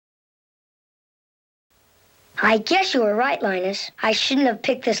I guess you were right, Linus. I shouldn't have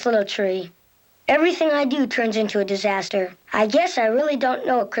picked this little tree. Everything I do turns into a disaster. I guess I really don't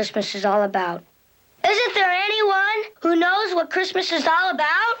know what Christmas is all about. Isn't there anyone who knows what Christmas is all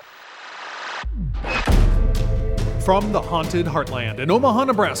about? From the haunted heartland in Omaha,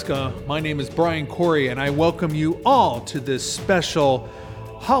 Nebraska, my name is Brian Corey, and I welcome you all to this special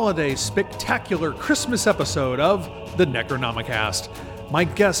holiday spectacular Christmas episode of the Necronomicast. My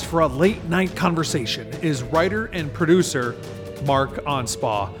guest for a late night conversation is writer and producer Mark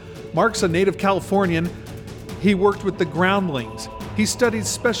Onspaw. Mark's a native Californian. He worked with the Groundlings. He studied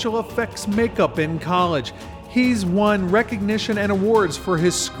special effects makeup in college. He's won recognition and awards for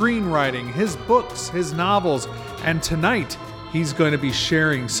his screenwriting, his books, his novels, and tonight he's going to be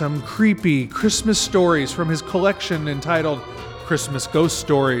sharing some creepy Christmas stories from his collection entitled Christmas Ghost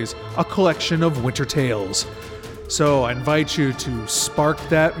Stories, a collection of winter tales. So I invite you to spark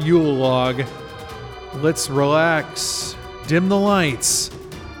that Yule log. Let's relax, dim the lights,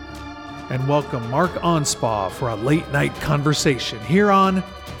 and welcome Mark Onspaw for a late night conversation here on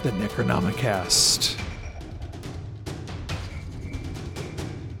the Necronomicast.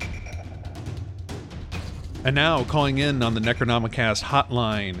 And now, calling in on the Necronomicast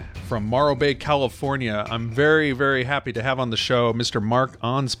hotline from Morro Bay, California, I'm very, very happy to have on the show Mr. Mark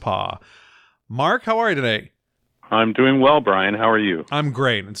Onspaw. Mark, how are you today? I'm doing well, Brian. How are you? I'm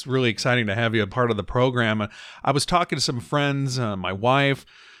great. It's really exciting to have you a part of the program. I was talking to some friends, my wife,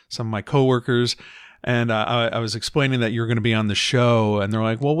 some of my coworkers, and I was explaining that you're going to be on the show, and they're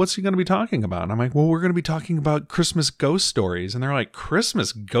like, well, what's he going to be talking about? And I'm like, well, we're going to be talking about Christmas ghost stories. And they're like,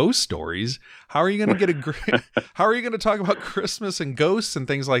 Christmas ghost stories? How are you going to how are you going to talk about Christmas and ghosts and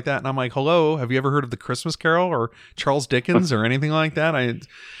things like that? And I'm like, hello, have you ever heard of the Christmas Carol or Charles Dickens or anything like that?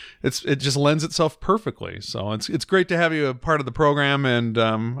 It just lends itself perfectly. So it's great to have you a part of the program, and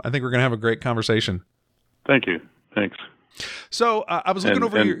I think we're going to have a great conversation. Thank you. Thanks. So I was looking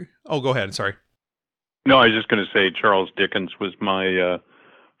over your... Oh, go ahead. Sorry. No, I was just going to say Charles Dickens was my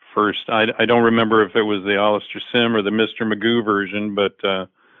first... I don't remember if it was the Alistair Sim or the Mr. Magoo version, but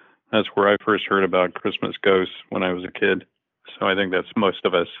that's where I first heard about Christmas ghosts when I was a kid. So I think that's most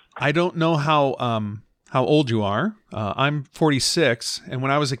of us. I don't know how old you are. I'm 46, and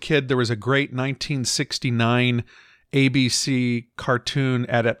when I was a kid, there was a great 1969 ABC cartoon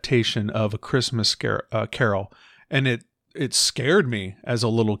adaptation of A Christmas Carol, and it scared me as a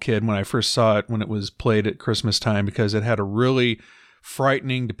little kid when I first saw it when it was played at Christmas time, because it had a really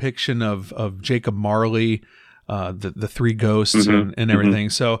frightening depiction of Jacob Marley, the three ghosts and everything.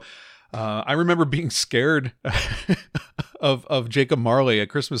 So I remember being scared of Jacob Marley at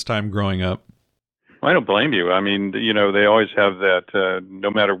Christmas time growing up. I don't blame you. I mean, you know, they always have that,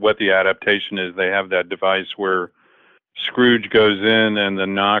 no matter what the adaptation is, they have that device where Scrooge goes in and the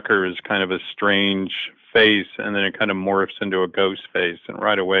knocker is kind of a strange face, and then it kind of morphs into a ghost face, and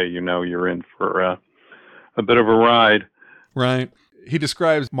right away you know you're in for a bit of a ride. Right. He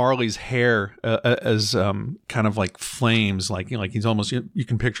describes Marley's hair as kind of like flames, like he's almost, you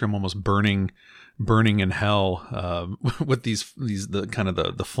can picture him almost burning in hell with the kind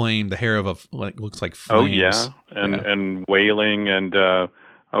of the flame, the hair of looks like flames. Oh yeah, and wailing, and I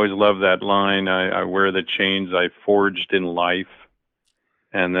always love that line. I wear the chains I forged in life.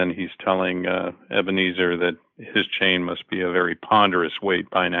 And then he's telling Ebenezer that his chain must be a very ponderous weight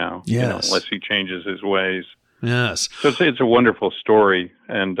by now, yes, unless he changes his ways. Yes. So it's a wonderful story.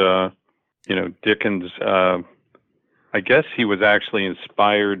 And, Dickens, I guess he was actually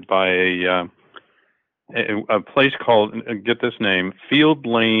inspired by a place called, get this name, Field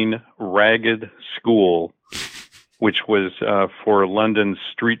Lane Ragged School, which was for London's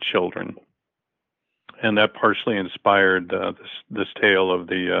street children. And that partially inspired this tale of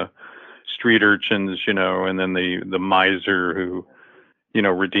the street urchins, and then the miser who,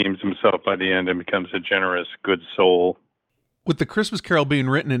 redeems himself by the end and becomes a generous, good soul. With the Christmas Carol being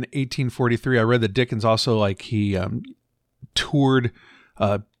written in 1843, I read that Dickens also he toured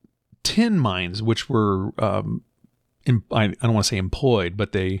tin mines, which were I don't want to say employed,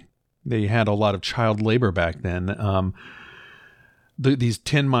 but they had a lot of child labor back then. These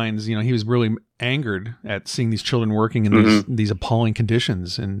tin mines, he was really angered at seeing these children working in these appalling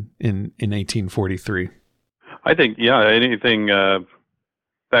conditions in 1843. I think, anything. In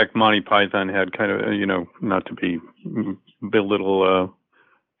fact, Monty Python had kind of, not to be belittle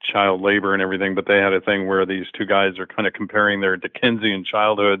child labor and everything, but they had a thing where these two guys are kind of comparing their Dickensian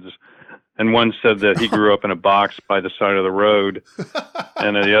childhoods. And one said that he grew up in a box by the side of the road.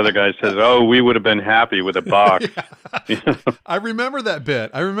 And the other guy says, "Oh, we would have been happy with a box." Yeah. I remember that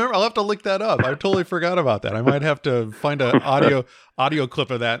bit. I'll have to look that up. I totally forgot about that. I might have to find an audio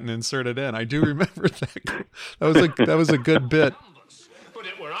clip of that and insert it in. I do remember that. That was a good bit. But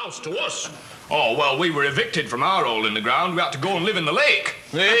it were house to us. Oh, well, we were evicted from our hole in the ground. We had to go and live in the lake.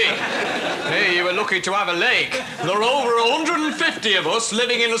 Hey, you were lucky to have a lake. There are over 150 of us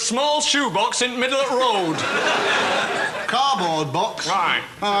living in a small shoebox in the middle of the road. Cardboard box? Right.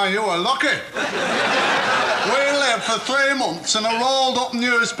 Oh, you were lucky. We lived for 3 months in a rolled-up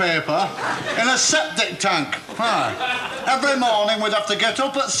newspaper in a septic tank. Every morning we'd have to get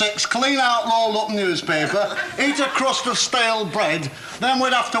up at 6, clean out rolled-up newspaper, eat a crust of stale bread, then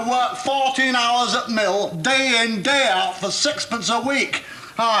we'd have to work 14 hours at mill, day in, day out, for 6pence a week.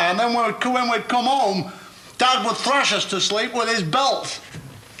 And then when we'd come home, Dad would thrash us to sleep with his belt.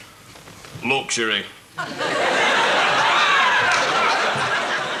 Luxury.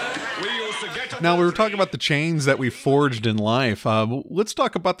 Now, we were talking about the chains that we forged in life. Let's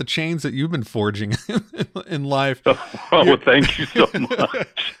talk about the chains that you've been forging in life. Oh, thank you so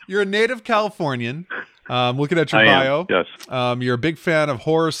much. You're a native Californian. Looking at your bio, yes. You're a big fan of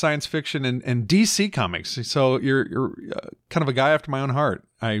horror, science fiction, and DC comics. So you're kind of a guy after my own heart.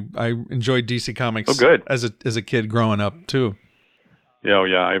 I enjoyed DC comics. Oh, good. As a kid growing up too. Yeah.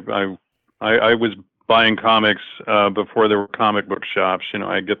 I was buying comics before there were comic book shops.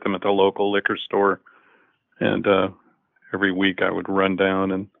 I get them at the local liquor store, and every week I would run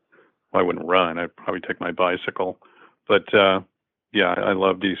down and I wouldn't run. I'd probably take my bicycle, but yeah, I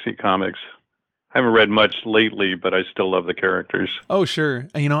love DC comics. I haven't read much lately, but I still love the characters. Oh, sure.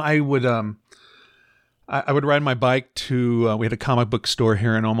 I would ride my bike to, we had a comic book store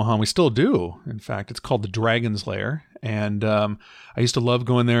here in Omaha, and we still do. In fact, it's called the Dragon's Lair. And I used to love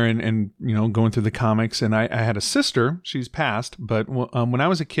going there and going through the comics. And I had a sister, she's passed, but when I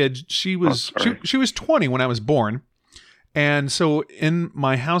was a kid, she was 20 when I was born. And so in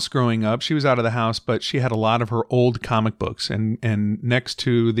my house growing up, she was out of the house, but she had a lot of her old comic books. And next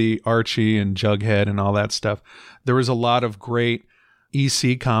to the Archie and Jughead and all that stuff, there was a lot of great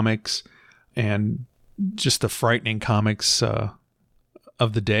EC comics and just the frightening comics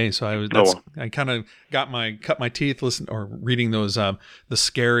of the day. So I kind of cut my teeth reading those the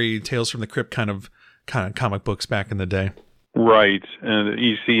scary Tales from the Crypt kind of comic books back in the day. Right, and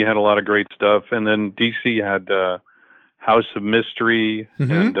EC had a lot of great stuff, and then DC had House of Mystery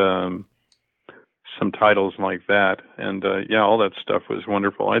and some titles like that. And yeah, all that stuff was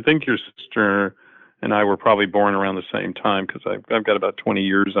wonderful. I think your sister and I were probably born around the same time because I've got about 20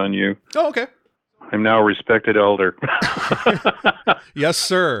 years on you. Oh, okay. I'm now a respected elder. Yes,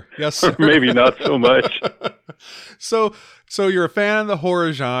 sir. Yes, sir. Maybe not so much. So you're a fan of the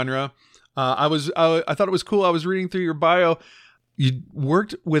horror genre. I thought it was cool. I was reading through your bio. You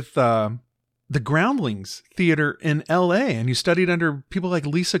worked with the Groundlings Theater in L.A. and you studied under people like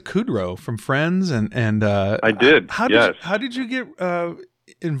Lisa Kudrow from Friends. And I did. How did you get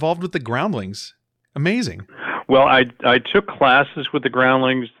involved with the Groundlings? Amazing. Well, I took classes with the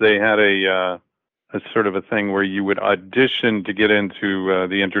Groundlings. They had a sort of a thing where you would audition to get into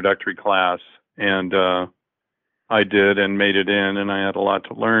the introductory class, and I did and made it in, and I had a lot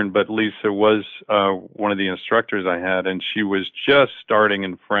to learn. But Lisa was one of the instructors I had, and she was just starting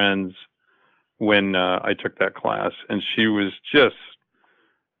in Friends when I took that class, and she was just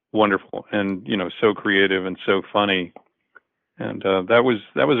wonderful and so creative and so funny. And that was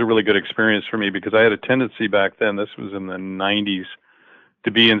a really good experience for me because I had a tendency back then, this was in the 90s, to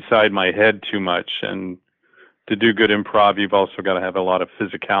be inside my head too much. And to do good improv, you've also got to have a lot of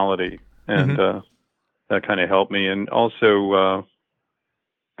physicality. And that kind of helped me. And also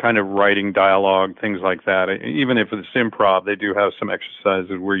kind of writing dialogue, things like that. Even if it's improv, they do have some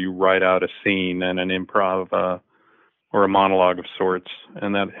exercises where you write out a scene and an improv or a monologue of sorts.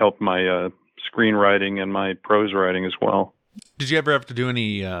 And that helped my screenwriting and my prose writing as well. Did you ever have to do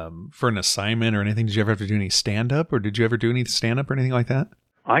any, for an assignment or anything, did you ever have to do any stand-up, or did you ever do any stand-up or anything like that?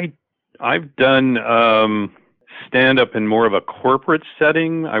 I've done stand-up in more of a corporate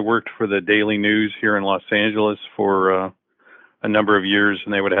setting. I worked for the Daily News here in Los Angeles for a number of years,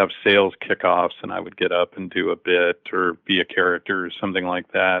 and they would have sales kickoffs, and I would get up and do a bit or be a character or something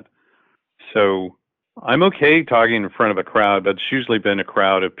like that. So I'm okay talking in front of a crowd, but it's usually been a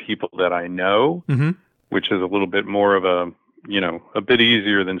crowd of people that I know, which is a little bit more of a bit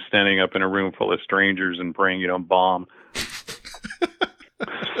easier than standing up in a room full of strangers and praying you don't bomb.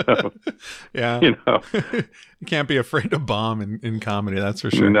 So, yeah. You can't be afraid to bomb in comedy, that's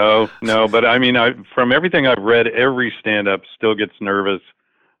for sure. No, but I mean, from everything I've read, every stand-up still gets nervous,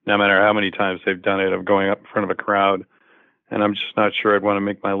 no matter how many times they've done it, of going up in front of a crowd. and I'm just not sure I'd want to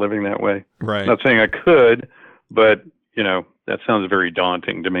make my living that way. Right. Not saying I could, but that sounds very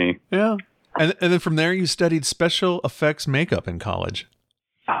daunting to me. Yeah. And then from there, you studied special effects makeup in college.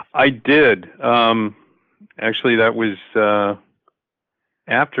 I did. Actually, that was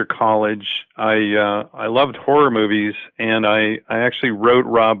after college. I loved horror movies, and I actually wrote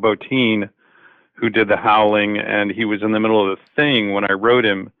Rob Bottin, who did The Howling, and he was in the middle of The Thing when I wrote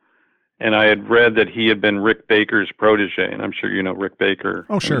him. And I had read that he had been Rick Baker's protege, and I'm sure you know Rick Baker.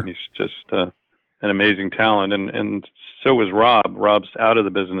 Oh, sure. I mean, he's just an amazing talent, and so was Rob. Rob's out of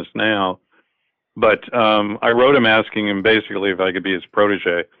the business now. But I wrote him asking him basically if I could be his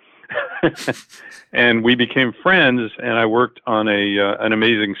protege. And we became friends, and I worked on an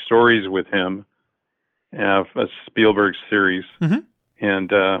Amazing Stories with him, a Spielberg series. Mm-hmm.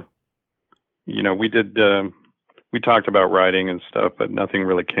 And, we talked about writing and stuff, but nothing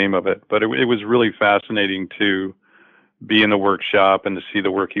really came of it. But it was really fascinating to be in the workshop and to see the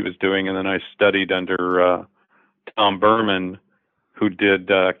work he was doing. And then I studied under Tom Berman, who did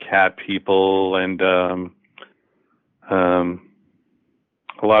Cat People and a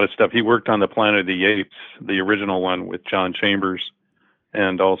lot of stuff. He worked on the Planet of the Apes, the original one with John Chambers,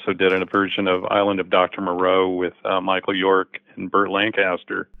 and also did a version of Island of Dr. Moreau with Michael York and Burt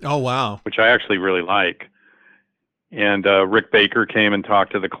Lancaster. Oh, wow. Which I actually really like. And Rick Baker came and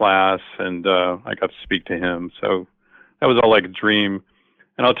talked to the class, and I got to speak to him. So that was all like a dream.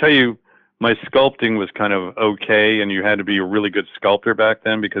 And I'll tell you, my sculpting was kind of okay, and you had to be a really good sculptor back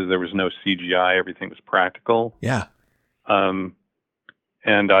then because there was no CGI. Everything was practical. Yeah.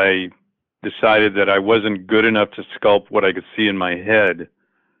 And I decided that I wasn't good enough to sculpt what I could see in my head,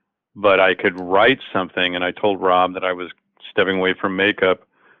 but I could write something. And I told Rob that I was stepping away from makeup.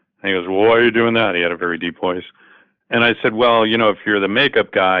 And he goes, "Well, why are you doing that?" He had a very deep voice. And I said, "Well, if you're the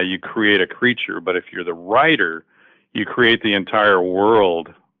makeup guy, you create a creature. But if you're the writer, you create the entire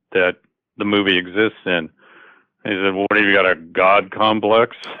world that the movie exists in." And he said, "Well, what have you got, a God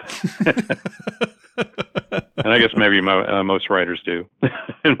complex?" And I guess maybe most writers do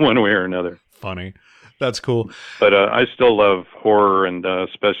in one way or another. Funny. That's cool. But I still love horror and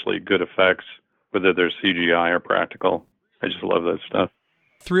especially good effects, whether they're CGI or practical. I just love that stuff.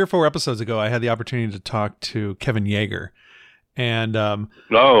 3 or 4 episodes ago, I had the opportunity to talk to Kevin Yeager. And oh,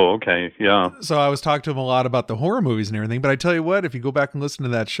 okay. Yeah. So I was talking to him a lot about the horror movies and everything. But I tell you what, if you go back and listen to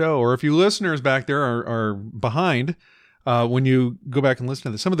that show, or if you listeners back there are behind, when you go back and listen to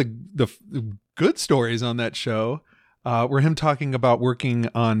this, some of the good stories on that show were him talking about working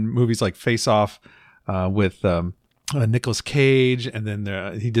on movies like Face Off with Nicolas Cage, and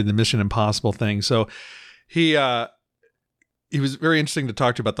then he did the Mission Impossible thing. So he was very interesting to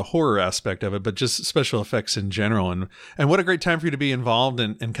talk to about the horror aspect of it, but just special effects in general. And what a great time for you to be involved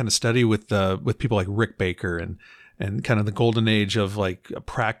and kind of study with people like Rick Baker and kind of the golden age of like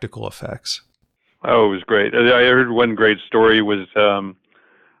practical effects. Oh, it was great. I heard one great story was,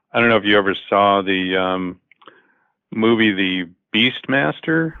 I don't know if you ever saw the movie, The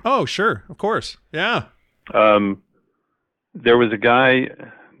Beastmaster. Oh, sure. Of course. Yeah. There was a guy,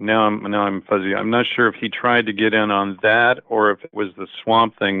 now I'm fuzzy. I'm not sure if he tried to get in on that or if it was the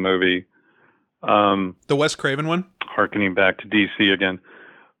Swamp Thing movie. The Wes Craven one? Harkening back to DC again.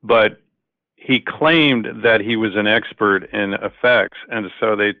 But he claimed that he was an expert in effects, and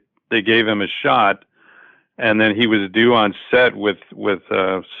so they gave him a shot, and then he was due on set with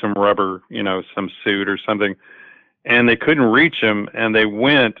some rubber, some suit or something, and they couldn't reach him, and they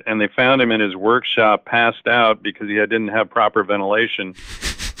went and they found him in his workshop passed out because he didn't have proper ventilation.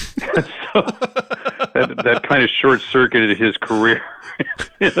 So that kind of short-circuited his career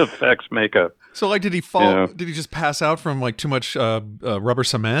in effects makeup. So, like, did he fall? Did he just pass out from like too much rubber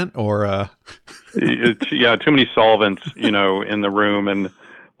cement, or? Yeah, too many solvents, in the room, and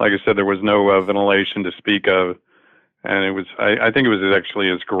like I said, there was no ventilation to speak of, and it was. I think it was actually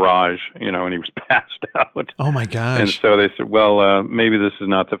his garage, and he was passed out. Oh my gosh! And so they said, "Well, maybe this is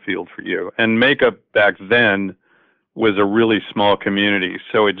not the field for you." And makeup back then was a really small community,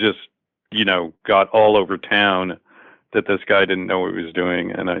 so it just, got all over town that this guy didn't know what he was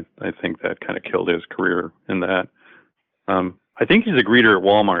doing, and I think that kind of killed his career in that. I think he's a greeter at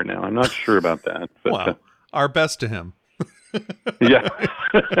Walmart now. I'm not sure about that. But, wow. Our best to him. Yeah.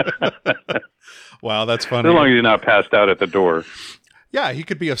 Wow, that's funny. As long as he's not passed out at the door. Yeah, he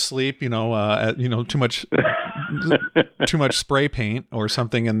could be asleep, too much spray paint or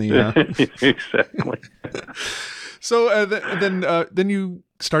something in the. Exactly. So then you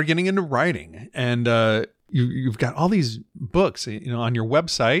start getting into writing, and you've got all these books, on your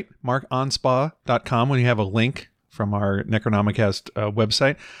website, markonspa.com. When you have a link from our Necronomicast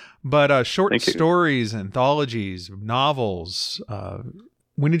website. But short Thank you. stories, anthologies, novels.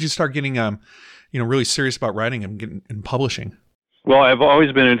 When did you start getting really serious about writing and publishing? Well, I've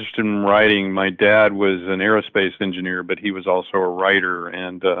always been interested in writing. My dad was an aerospace engineer, but he was also a writer,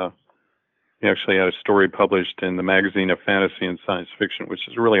 and he actually had a story published in the Magazine of Fantasy and Science Fiction, which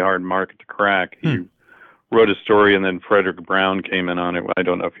is a really hard market to crack. He wrote a story, and then Frederick Brown came in on it. I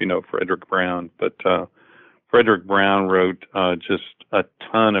don't know if you know Frederick Brown, but Frederick Brown wrote just a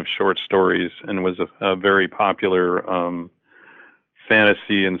ton of short stories and was a very popular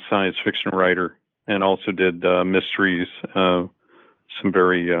fantasy and science fiction writer, and also did mysteries, some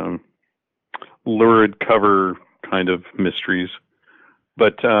very lurid cover kind of mysteries.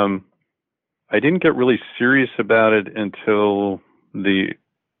 But I didn't get really serious about it until the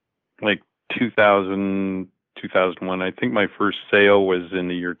 2000, 2001. I think my first sale was in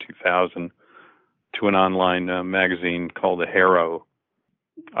the year 2000 to an online magazine called The Harrow.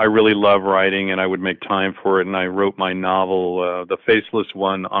 I really love writing, and I would make time for it, and I wrote my novel, The Faceless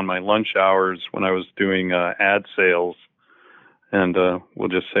One, on my lunch hours when I was doing ad sales. And we'll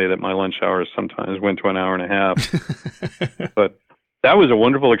just say that my lunch hours sometimes went to an hour and a half. But that was a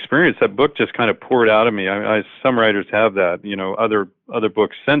wonderful experience. That book just kind of poured out of me. Some writers have that. Other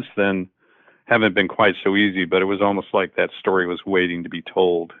books since then haven't been quite so easy, but it was almost like that story was waiting to be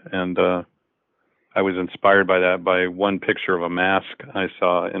told. And I was inspired by that, by one picture of a mask I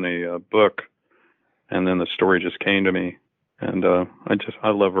saw in a book, and then the story just came to me. And I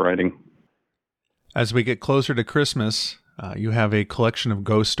love writing. As we get closer to Christmas, you have a collection of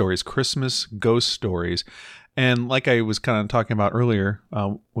ghost stories, Christmas ghost stories. And like I was kind of talking about earlier,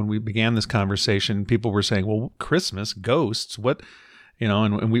 when we began this conversation, people were saying, well, Christmas, ghosts, what,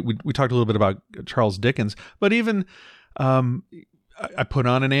 and we talked a little bit about Charles Dickens, but even I put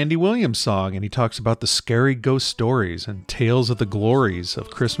on an Andy Williams song, and he talks about the scary ghost stories and tales of the glories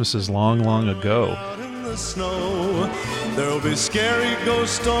of Christmases long, long ago. Out in the snow, there'll be scary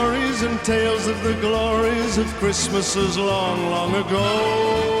ghost stories and tales of the glories of Christmases long, long ago.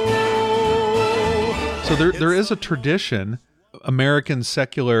 So there is a tradition, American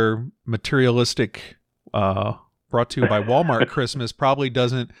secular materialistic, brought to you by Walmart Christmas, probably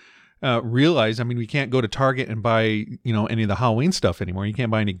doesn't realize. I mean, we can't go to Target and buy, any of the Halloween stuff anymore. You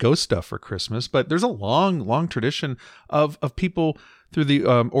can't buy any ghost stuff for Christmas, but there's a long, long tradition of people through the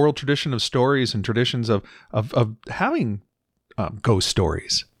oral tradition of stories and traditions of having ghost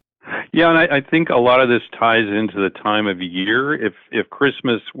stories. Yeah, and I think a lot of this ties into the time of year. If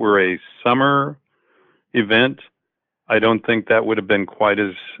Christmas were a summer event, I don't think that would have been quite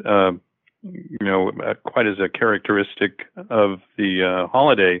as quite as a characteristic of the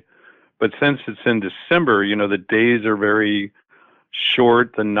holiday. But since it's in December, the days are very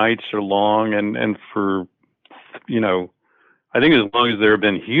short, the nights are long, and for I think as long as there have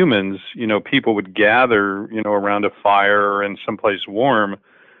been humans, people would gather, around a fire and someplace warm,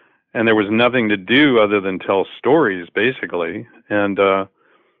 and there was nothing to do other than tell stories, basically. And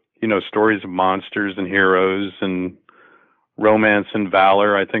stories of monsters and heroes and romance and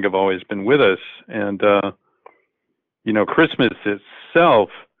valor, I think, have always been with us. And, Christmas itself,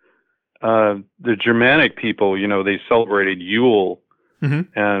 the Germanic people, they celebrated Yule,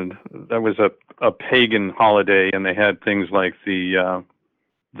 and that was a pagan holiday, and they had things like the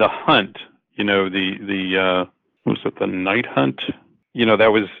hunt, was it the night hunt?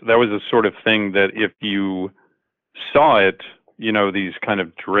 That was a sort of thing that if you saw it, these kind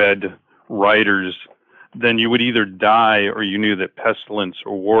of dread riders, then you would either die or you knew that pestilence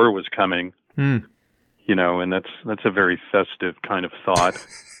or war was coming. And that's a very festive kind of thought.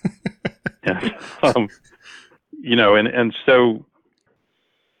 and so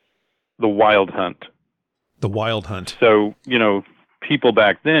the wild hunt. The wild hunt. So, people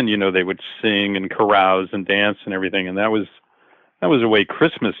back then, they would sing and carouse and dance and everything. And that was the way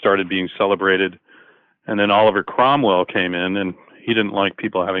Christmas started being celebrated. And then Oliver Cromwell came in, and he didn't like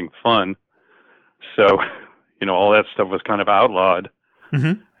people having fun. So, all that stuff was kind of outlawed.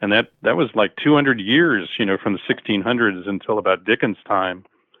 Mm-hmm. And that was like 200 years, from the 1600s until about Dickens' time.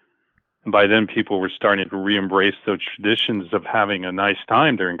 And by then, people were starting to re-embrace those traditions of having a nice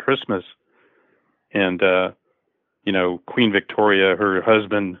time during Christmas. And, Queen Victoria, her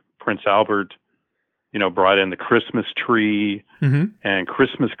husband, Prince Albert, brought in the Christmas tree, and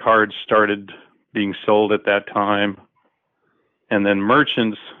Christmas cards started being sold at that time. And then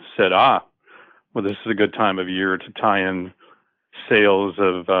merchants said, well, this is a good time of year to tie in sales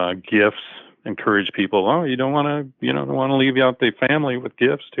of gifts, encourage people. Oh, you don't want to leave out the family with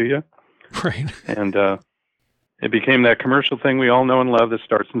gifts, do you? Right. And it became that commercial thing we all know and love that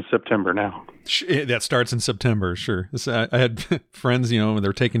starts in September now. That starts in September, sure. I had friends,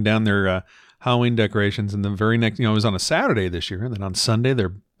 they're taking down their Halloween decorations, and the very next, it was on a Saturday this year, and then on Sunday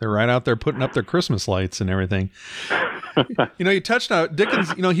they're right out there putting up their Christmas lights and everything. You touched on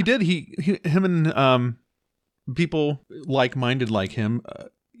Dickens. Him and people like-minded like him,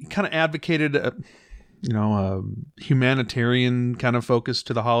 kind of advocated, a humanitarian kind of focus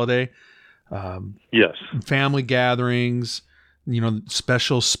to the holiday. Yes. Family gatherings,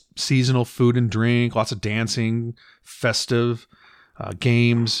 special seasonal food and drink, lots of dancing, festive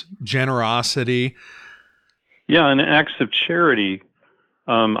games, generosity. Yeah, and acts of charity.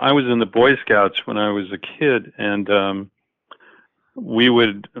 I was in the Boy Scouts when I was a kid, and we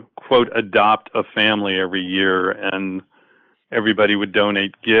would, quote, adopt a family every year, and everybody would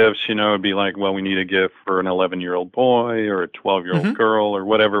donate gifts. It'd be like, well, we need a gift for an 11-year-old boy or a 12-year-old girl or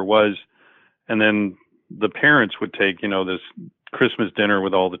whatever it was. And then the parents would take, this Christmas dinner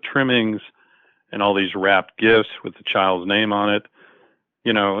with all the trimmings and all these wrapped gifts with the child's name on it,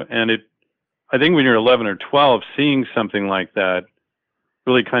 and I think when you're 11 or 12, seeing something like that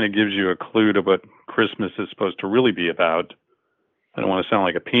really kind of gives you a clue to what Christmas is supposed to really be about. I don't want to sound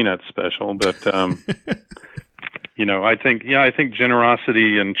like a Peanuts special, but, I think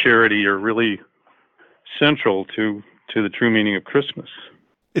generosity and charity are really central to the true meaning of Christmas.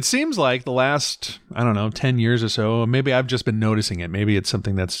 It seems like the last, 10 years or so, maybe I've just been noticing it. Maybe it's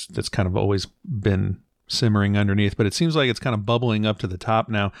something that's kind of always been simmering underneath, but it seems like it's kind of bubbling up to the top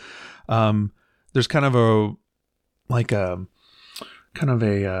now. There's kind of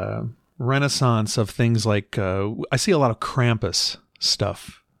a renaissance of things like, I see a lot of Krampus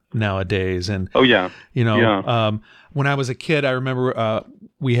stuff nowadays. And, oh yeah. When I was a kid, I remember,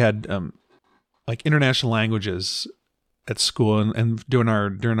 we had, international languages at school, and during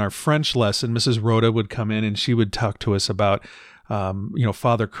our French lesson, Mrs. Rhoda would come in and she would talk to us about,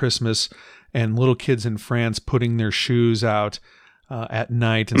 Father Christmas and little kids in France putting their shoes out at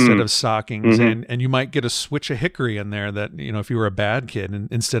night instead of stockings, and you might get a switch of hickory in there that, if you were a bad kid,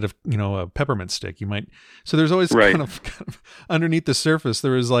 and instead of, a peppermint stick, you might. So there's always kind of underneath the surface,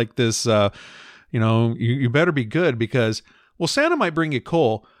 there was like this, you better be good because, well, Santa might bring you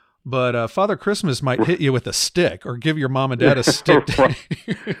coal, but Father Christmas might hit you with a stick or give your mom and dad a stick to hit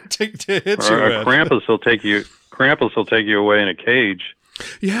you with. Krampus will take you away in a cage.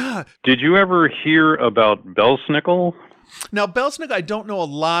 Yeah. Did you ever hear about Belsnickel? Now, Belsnickel, I don't know a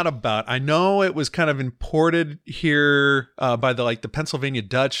lot about. I know it was kind of imported here by the Pennsylvania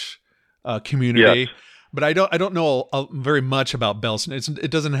Dutch community, but I don't know very much about Belsnickel. It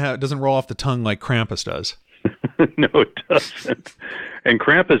doesn't roll off the tongue like Krampus does. No, it doesn't. And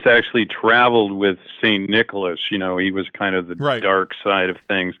Krampus actually traveled with St. Nicholas. He was kind of the dark side of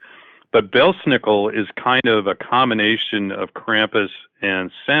things. But Belsnickel is kind of a combination of Krampus and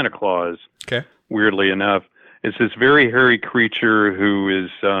Santa Claus. Okay. Weirdly enough, it's this very hairy creature who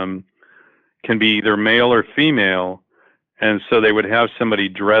is can be either male or female, and so they would have somebody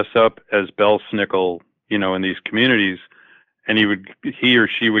dress up as Belsnickel, in these communities, and he or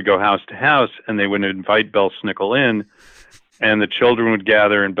she would go house to house, and they would invite Belsnickel in, and the children would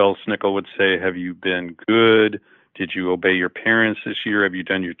gather, and Belsnickel would say, "Have you been good? Did you obey your parents this year? Have you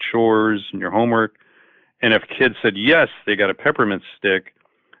done your chores and your homework?" And if kids said yes, they got a peppermint stick.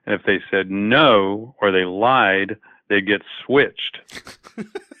 And if they said no, or they lied, they'd get switched,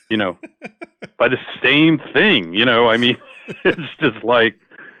 by the same thing, it's just like,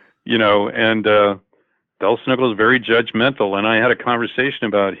 and Belsnickel is very judgmental. And I had a conversation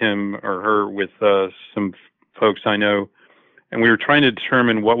about him or her with some folks I know, and we were trying to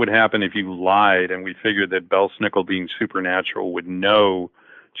determine what would happen if you lied, and we figured that Belsnickel, being supernatural, would know,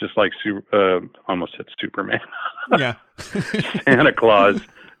 just like almost said Superman. Yeah. Santa Claus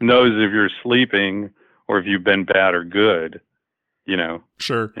knows if you're sleeping or if you've been bad or good,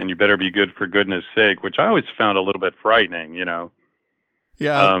 Sure. And you better be good for goodness sake, which I always found a little bit frightening, Yeah,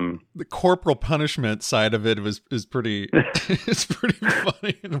 the corporal punishment side of it is pretty. It's pretty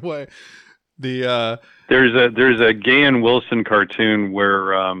funny in a way. There's a Gahan Wilson cartoon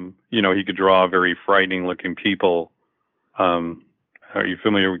where he could draw very frightening looking people. Are you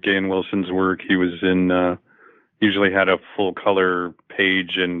familiar with Gahan Wilson's work? He was in usually had a full color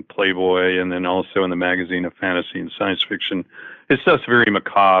page in Playboy, and then also in the magazine of fantasy and science fiction. His stuff's very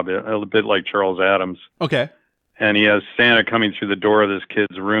macabre, a bit like Charles Addams. Okay. And he has Santa coming through the door of this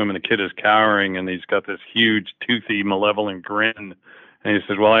kid's room, and the kid is cowering, and he's got this huge, toothy, malevolent grin. And he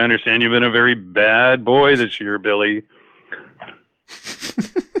says, "Well, I understand you've been a very bad boy this year, Billy."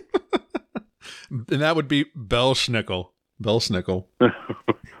 And that would be Belsnickel.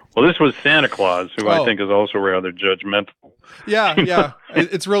 Well, this was Santa Claus, who I Oh. think is also rather judgmental. Yeah.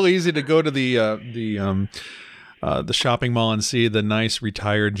 It's really easy to go to the shopping mall and see the nice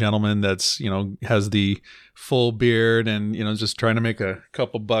retired gentleman that's, has the full beard and, just trying to make a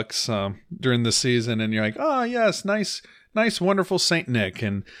couple bucks during the season. And you're like, oh, yes, nice, wonderful Saint Nick.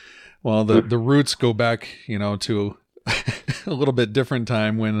 And well, the roots go back, to a little bit different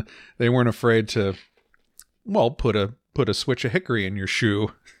time when they weren't afraid to, well, put a switch of hickory in your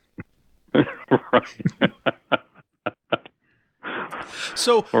shoe. Right.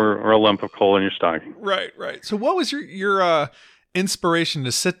 So, or a lump of coal in your stocking. right. So what was your inspiration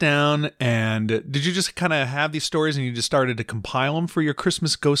to sit down, and did you just kind of have these stories and you just started to compile them for your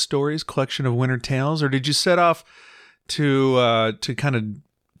Christmas Ghost Stories collection of winter tales, or did you set off to kind of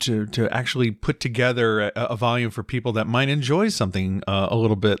to actually put together a volume for people that might enjoy something a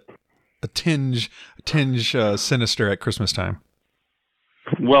little bit, a tinge sinister at Christmas time?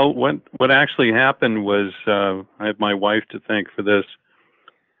 Well, what actually happened was I have my wife to thank for this,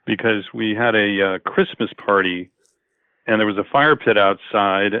 because we had a Christmas party, and there was a fire pit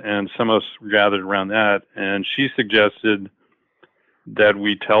outside, and some of us gathered around that, and she suggested that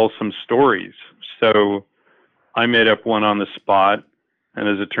we tell some stories. So I made up one on the spot, and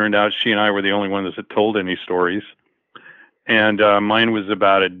as it turned out, she and I were the only ones that told any stories. And mine was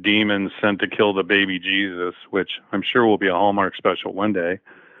about a demon sent to kill the baby Jesus, which I'm sure will be a Hallmark special one day.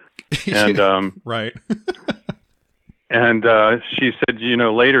 And right. And she said,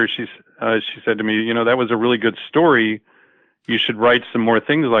 later she said to me, that was a really good story. You should write some more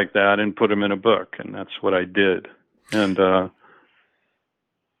things like that and put them in a book. And that's what I did. And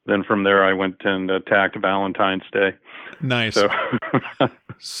then from there, I went and attacked Valentine's Day. Nice. So,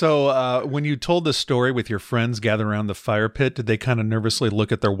 So when you told the story with your friends gathered around the fire pit, did they kind of nervously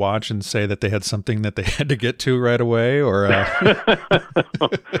look at their watch and say that they had something that they had to get to right away? Or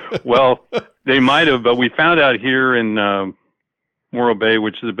well, they might have, but we found out here in Morro Bay,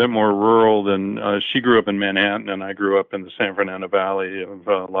 which is a bit more rural than she grew up in Manhattan, and I grew up in the San Fernando Valley of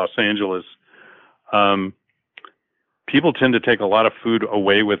Los Angeles. People tend to take a lot of food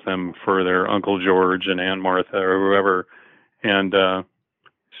away with them for their Uncle George and Aunt Martha or whoever. And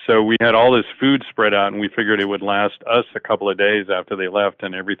so we had all this food spread out, and we figured it would last us a couple of days after they left,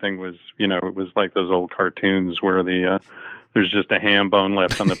 and everything was, it was like those old cartoons where there's just a ham bone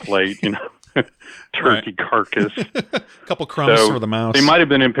left on the plate, turkey carcass. a couple crumbs for the mouse. They might have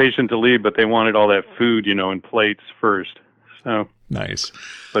been impatient to leave, but they wanted all that food, in plates first. So nice.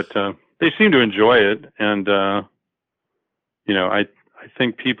 But they seem to enjoy it, and I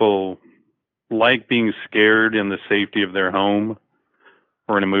think people like being scared in the safety of their home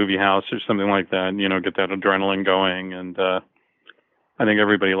or in a movie house or something like that, get that adrenaline going. And I think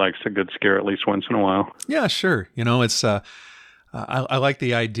everybody likes a good scare at least once in a while. Yeah, sure. It's I like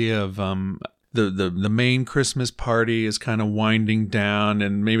the idea of the main Christmas party is kind of winding down,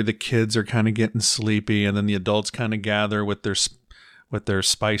 and maybe the kids are kind of getting sleepy, and then the adults kind of gather with their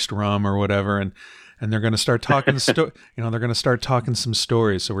spiced rum or whatever, and they're going to start talking they're going to start talking some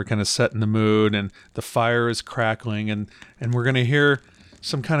stories. So we're kind of setting the mood, and the fire is crackling, and we're going to hear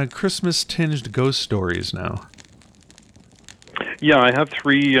some kind of Christmas tinged ghost stories now. Yeah, I have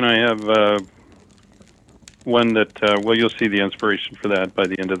 3, and I have one that, you'll see the inspiration for that by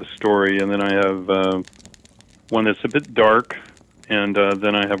the end of the story. And then I have one that's a bit dark, and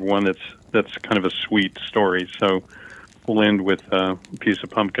then I have one that's kind of a sweet story. So we'll end with a piece of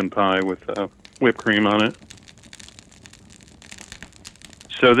pumpkin pie with whipped cream on it.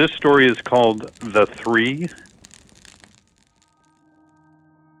 So this story is called The Three.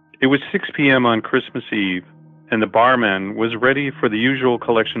 It was 6 p.m. on Christmas Eve, and the barman was ready for the usual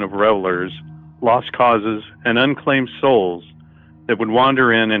collection of revelers, lost causes, and unclaimed souls that would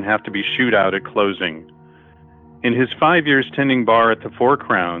wander in and have to be shooed out at closing. In his 5 years tending bar at the Four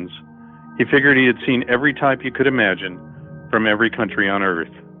Crowns, he figured he had seen every type you could imagine from every country on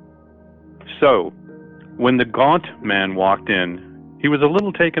earth. So, when the gaunt man walked in, he was a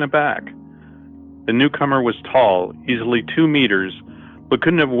little taken aback. The newcomer was tall, easily 2 meters, but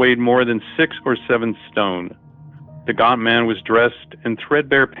couldn't have weighed more than 6 or 7 stone. The gaunt man was dressed in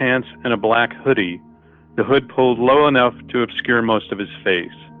threadbare pants and a black hoodie, the hood pulled low enough to obscure most of his face.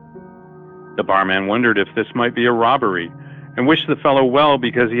 The barman wondered if this might be a robbery, and wished the fellow well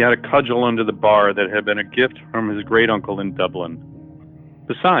because he had a cudgel under the bar that had been a gift from his great-uncle in Dublin.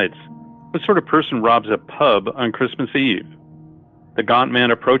 Besides, what sort of person robs a pub on Christmas Eve? The gaunt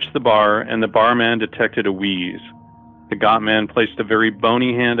man approached the bar, and the barman detected a wheeze. The gaunt man placed a very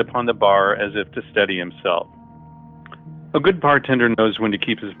bony hand upon the bar as if to steady himself. A good bartender knows when to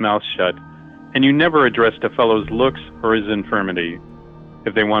keep his mouth shut, and you never addressed a fellow's looks or his infirmity.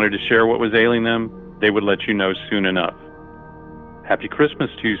 If they wanted to share what was ailing them, they would let you know soon enough. "Happy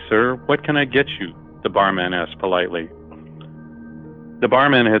Christmas to you, sir. What can I get you?" the barman asked politely. The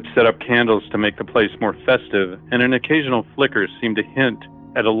barman had set up candles to make the place more festive, and an occasional flicker seemed to hint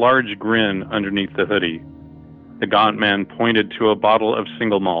at a large grin underneath the hoodie. The gaunt man pointed to a bottle of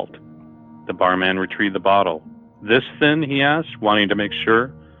single malt. The barman retrieved the bottle. "This thin?" he asked, wanting to make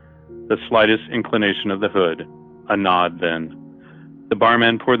sure. The slightest inclination of the hood. A nod then. The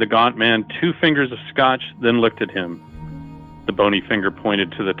barman poured the gaunt man 2 fingers of scotch, then looked at him. The bony finger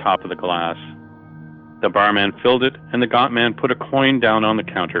pointed to the top of the glass. The barman filled it, and the gaunt man put a coin down on the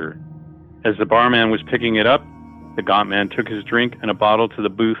counter. As the barman was picking it up, the gaunt man took his drink and a bottle to the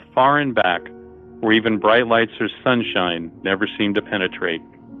booth far in back, where even bright lights or sunshine never seemed to penetrate.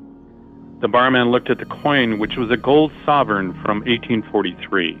 The barman looked at the coin, which was a gold sovereign from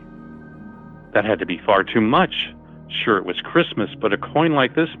 1843. That had to be far too much. Sure, it was Christmas, but a coin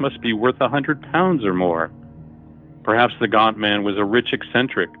like this must be worth £100 or more. Perhaps the gaunt man was a rich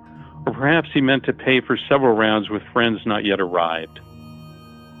eccentric, or perhaps he meant to pay for several rounds with friends not yet arrived.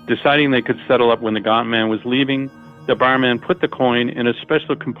 Deciding they could settle up when the gaunt man was leaving, the barman put the coin in a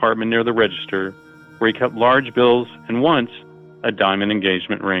special compartment near the register, where he kept large bills and once a diamond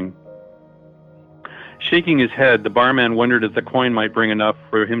engagement ring. Shaking his head, the barman wondered if the coin might bring enough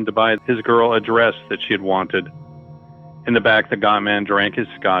for him to buy his girl a dress that she had wanted. In the back, the gaunt man drank his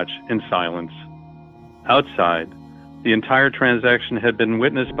scotch in silence. Outside, the entire transaction had been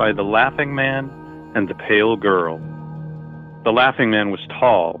witnessed by the laughing man and the pale girl. The laughing man was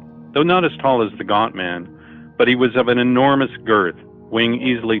tall, though not as tall as the gaunt man, but he was of an enormous girth, weighing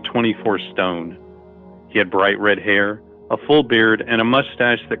easily 24 stone. He had bright red hair, a full beard, and a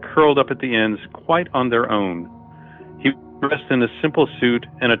mustache that curled up at the ends quite on their own. He was dressed in a simple suit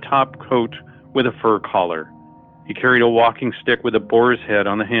and a top coat with a fur collar. He carried a walking stick with a boar's head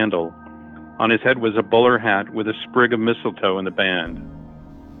on the handle. On his head was a bowler hat with a sprig of mistletoe in the band.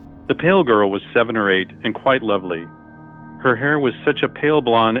 The pale girl was 7 or 8 and quite lovely. Her hair was such a pale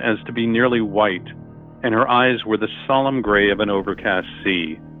blonde as to be nearly white, and her eyes were the solemn gray of an overcast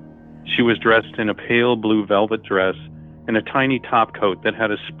sea. She was dressed in a pale blue velvet dress and a tiny top coat that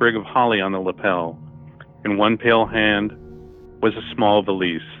had a sprig of holly on the lapel. In one pale hand was a small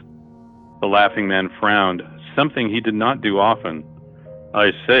valise. The laughing man frowned, something he did not do often.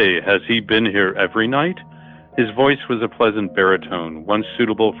 "I say, has he been here every night?" His voice was a pleasant baritone, one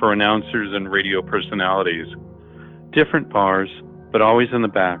suitable for announcers and radio personalities. "Different bars, but always in the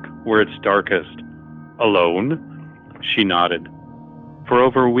back, where it's darkest." "Alone?" She nodded. "For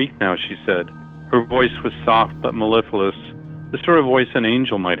over a week now," she said. Her voice was soft but mellifluous, the sort of voice an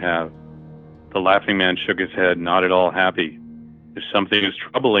angel might have. The laughing man shook his head, not at all happy. "If something is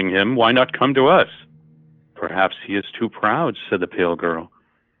troubling him, why not come to us?" "Perhaps he is too proud," said the pale girl.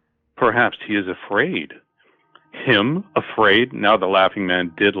 "Perhaps he is afraid." "Him? Afraid?" Now the laughing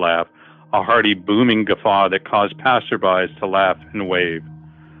man did laugh, a hearty, booming guffaw that caused passerbys to laugh and wave.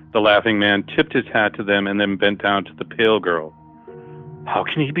 The laughing man tipped his hat to them and then bent down to the pale girl. "How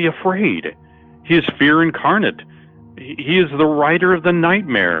can he be afraid? He is fear incarnate. He is the writer of the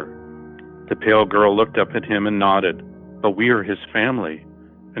nightmare." The pale girl looked up at him and nodded. "But we are his family,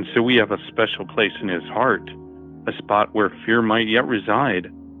 and so we have a special place in his heart, a spot where fear might yet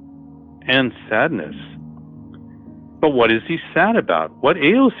reside, and sadness." "But what is he sad about? What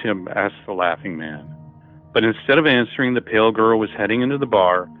ails him?" asked the laughing man. But instead of answering, the pale girl was heading into the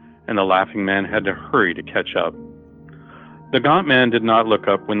bar, and the laughing man had to hurry to catch up. The gaunt man did not look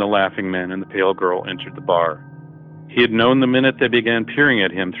up when the laughing man and the pale girl entered the bar. He had known the minute they began peering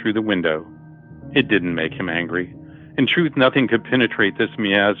at him through the window. It didn't make him angry. In truth, nothing could penetrate this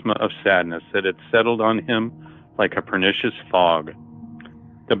miasma of sadness that had settled on him like a pernicious fog.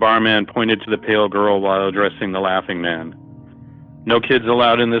 The barman pointed to the pale girl while addressing the laughing man. "No kids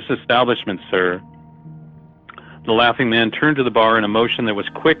allowed in this establishment, sir." The laughing man turned to the bar in a motion that was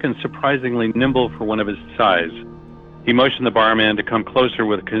quick and surprisingly nimble for one of his size. He motioned the barman to come closer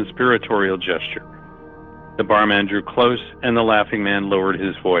with a conspiratorial gesture. The barman drew close, and the laughing man lowered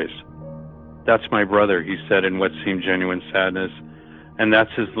his voice. "That's my brother," he said in what seemed genuine sadness, "and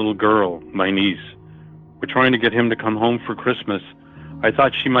that's his little girl, my niece. We're trying to get him to come home for Christmas. I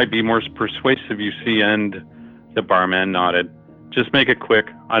thought she might be more persuasive, you see, and..." The barman nodded. "Just make it quick.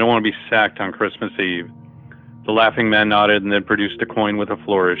 I don't want to be sacked on Christmas Eve." The laughing man nodded and then produced a coin with a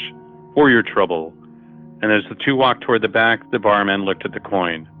flourish. "For your trouble." And as the two walked toward the back, the barman looked at the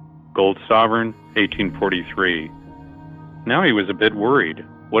coin. Gold sovereign, 1843. Now he was a bit worried.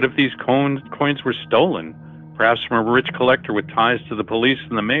 What if these coins were stolen, perhaps from a rich collector with ties to the police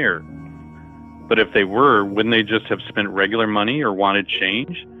and the mayor? But if they were, wouldn't they just have spent regular money or wanted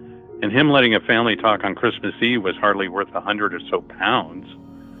change? And him letting a family talk on Christmas Eve was hardly worth 100 or so pounds.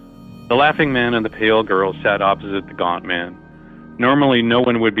 The laughing man and the pale girl sat opposite the gaunt man. Normally, no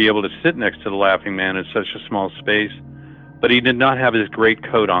one would be able to sit next to the laughing man in such a small space, but he did not have his great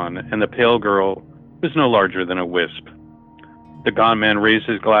coat on, and the pale girl was no larger than a wisp. The gaunt man raised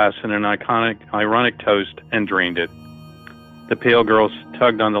his glass in an ironic toast and drained it. The pale girl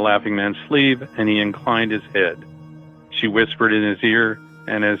tugged on the laughing man's sleeve, and he inclined his head. She whispered in his ear,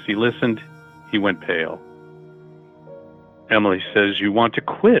 and as he listened, he went pale. "Emily says you want to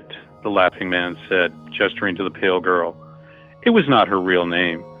quit," the laughing man said, gesturing to the pale girl. It was not her real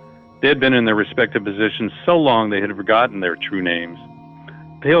name. They had been in their respective positions so long they had forgotten their true names.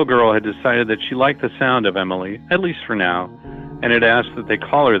 The pale girl had decided that she liked the sound of Emily, at least for now, and had asked that they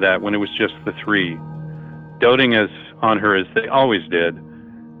call her that when it was just the three. Doting on her as they always did,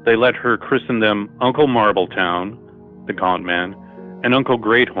 they let her christen them Uncle Marbletown, the gaunt man, and Uncle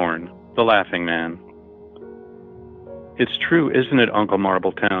Greathorn, the laughing man. "It's true, isn't it, Uncle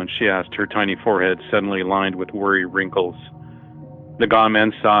Marbletown?" she asked, her tiny forehead suddenly lined with worry wrinkles. The gaunt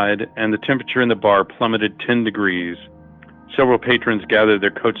man sighed, and the temperature in the bar plummeted 10 degrees. Several patrons gathered their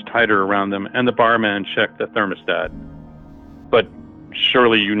coats tighter around them, and the barman checked the thermostat. "But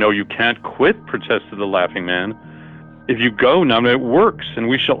surely you know you can't quit," protested the laughing man. "If you go, none of it works, and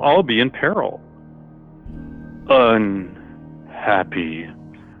we shall all be in peril." "Unhappy,"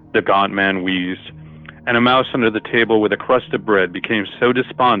 the gaunt man wheezed, and a mouse under the table with a crust of bread became so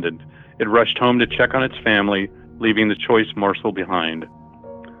despondent it rushed home to check on its family, leaving the choice morsel behind.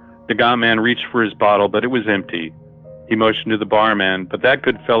 The gaunt man reached for his bottle, but it was empty. He motioned to the barman, but that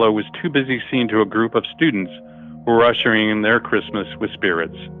good fellow was too busy seeing to a group of students who were ushering in their Christmas with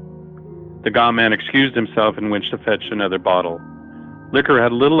spirits. The gaunt man excused himself and went to fetch another bottle. Liquor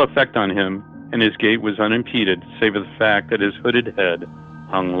had little effect on him, and his gait was unimpeded, save for the fact that his hooded head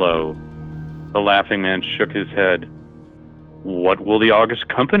hung low. The laughing man shook his head. "What will the August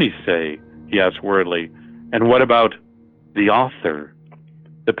company say?" he asked worriedly. "And what about the author?"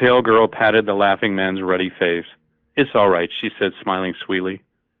 The pale girl patted the laughing man's ruddy face. "It's all right," she said, smiling sweetly.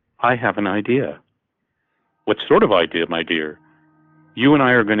 "I have an idea." "What sort of idea, my dear?" "You and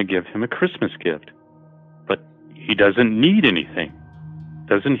I are going to give him a Christmas gift." "But he doesn't need anything."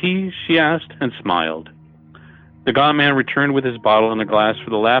 "Doesn't he?" she asked and smiled. The gaunt man returned with his bottle and a glass for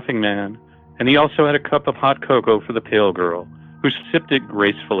the laughing man, and he also had a cup of hot cocoa for the pale girl, who sipped it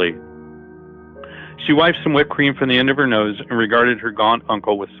gracefully. She wiped some whipped cream from the end of her nose and regarded her gaunt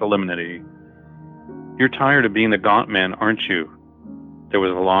uncle with solemnity. "You're tired of being the gaunt man, aren't you?" There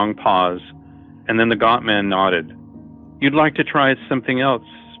was a long pause, and then the gaunt man nodded. "You'd like to try something else,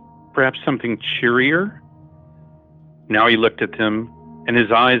 perhaps something cheerier?" Now he looked at them, and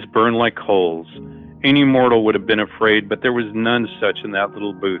his eyes burned like coals. Any mortal would have been afraid, but there was none such in that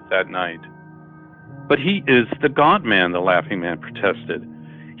little booth that night. "But he is the gaunt man," the laughing man protested.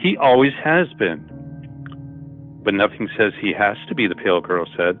 "He always has been." "But nothing says he has to be," the pale girl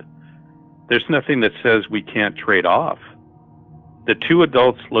said. "There's nothing that says we can't trade off." The two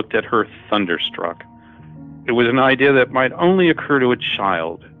adults looked at her thunderstruck. It was an idea that might only occur to a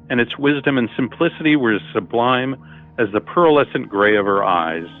child, and its wisdom and simplicity were as sublime as the pearlescent gray of her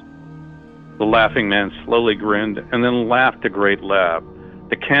eyes. The laughing man slowly grinned and then laughed a great laugh.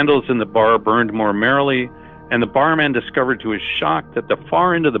 The candles in the bar burned more merrily, and the barman discovered to his shock that the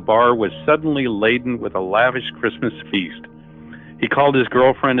far end of the bar was suddenly laden with a lavish Christmas feast. He called his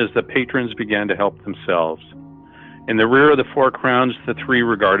girlfriend as the patrons began to help themselves. In the rear of the Four Crowns, the three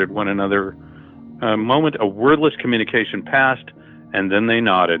regarded one another. A moment of wordless communication passed, and then they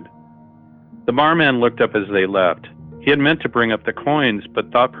nodded. The barman looked up as they left. He had meant to bring up the coins,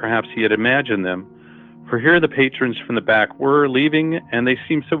 but thought perhaps he had imagined them, for here the patrons from the back were leaving, and they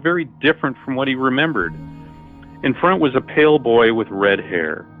seemed so very different from what he remembered. In front was a pale boy with red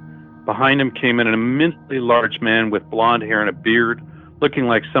hair. Behind him came an immensely large man with blonde hair and a beard, looking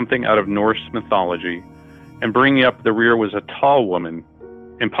like something out of Norse mythology. And bringing up the rear was a tall woman,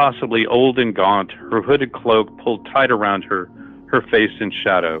 impossibly old and gaunt, her hooded cloak pulled tight around her, her face in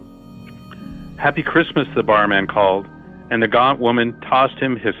shadow. "Happy Christmas," the barman called, and the gaunt woman tossed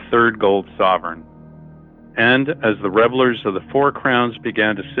him his third gold sovereign. And as the revelers of the Four Crowns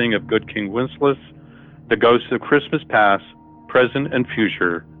began to sing of Good King Wenceslas, the ghosts of Christmas past, present, and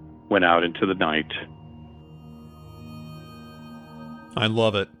future went out into the night. I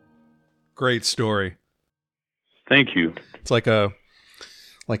love it. Great story. Thank you. It's like a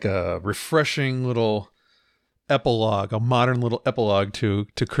refreshing little epilogue, a modern little epilogue to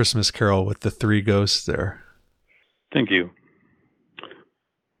Christmas Carol with the three ghosts there. Thank you.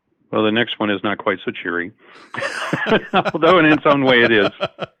 Well, the next one is not quite so cheery, although in its own way it is.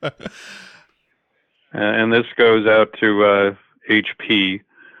 And this goes out to HP.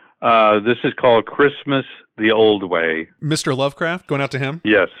 This is called Christmas the Old Way. Mr. Lovecraft, going out to him?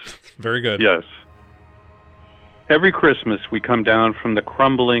 Yes. Very good. Yes. Every Christmas we come down from the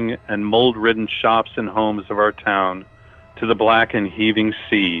crumbling and mold-ridden shops and homes of our town to the black and heaving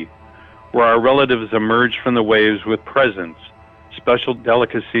sea, where our relatives emerge from the waves with presents, special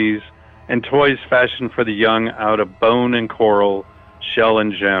delicacies, and toys fashioned for the young out of bone and coral, shell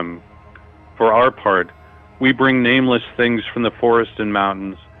and gem. For our part, we bring nameless things from the forest and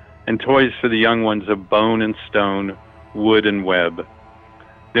mountains, and toys for the young ones of bone and stone, wood and web.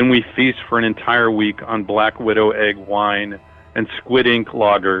 Then we feast for an entire week on black widow egg wine and squid ink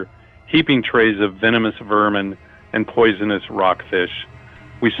lager, heaping trays of venomous vermin and poisonous rockfish.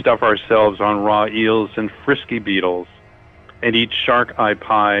 We stuff ourselves on raw eels and frisky beetles, and eat shark eye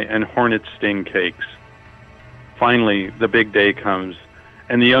pie and hornet sting cakes. Finally, the big day comes,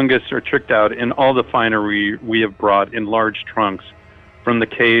 and the youngest are tricked out in all the finery we have brought in large trunks from the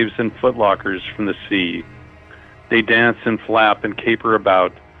caves and footlockers from the sea. They dance and flap and caper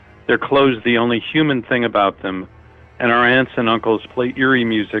about, their clothes the only human thing about them, and our aunts and uncles play eerie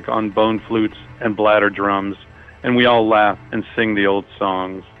music on bone flutes and bladder drums, and we all laugh and sing the old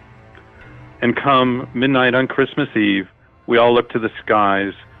songs. And come midnight on Christmas Eve, we all look to the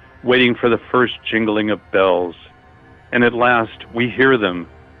skies, waiting for the first jingling of bells. And at last, we hear them.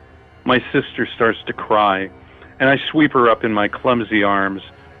 My sister starts to cry, and I sweep her up in my clumsy arms,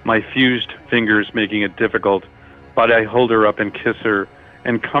 my fused fingers making it difficult, but I hold her up and kiss her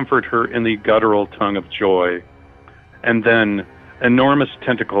and comfort her in the guttural tongue of joy. And then, enormous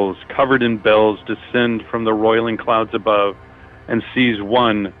tentacles covered in bells descend from the roiling clouds above and seize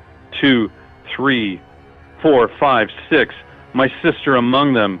 1, 2, 3, 4, 5, 6, my sister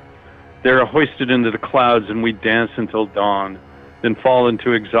among them. They are hoisted into the clouds, and we dance until dawn, then fall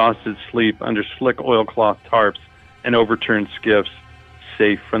into exhausted sleep under slick oilcloth tarps and overturned skiffs,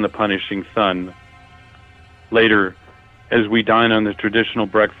 safe from the punishing sun. Later, as we dine on the traditional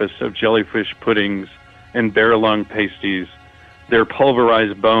breakfast of jellyfish puddings and bear-lung pasties, their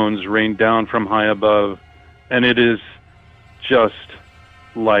pulverized bones rain down from high above, and it is just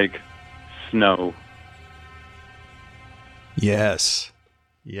like snow. Yes.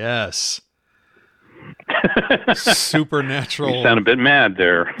 Yes. Supernatural. You sound a bit mad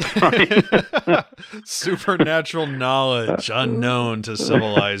there. Right? Supernatural knowledge unknown to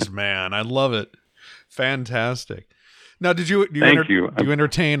civilized man. I love it. Fantastic. Now, do you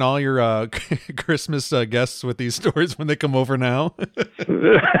entertain all your Christmas guests with these stories when they come over now?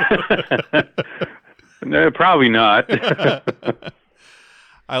 No, probably not.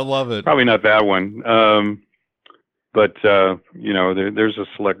 I love it. Probably not that one. But there's a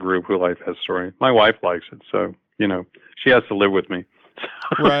select group who like that story. My wife likes it, so, she has to live with me.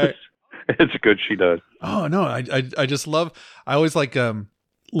 So right. It's good she does. Oh, no, I just love, I always like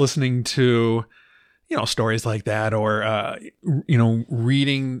listening to, stories like that, or,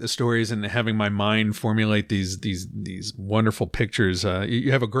 reading the stories and having my mind formulate these wonderful pictures.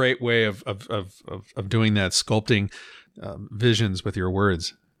 You have a great way of doing that, sculpting visions with your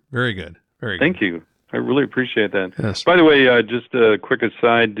words. Very good. Very good. Thank you. I really appreciate that. Yes. By the way, just a quick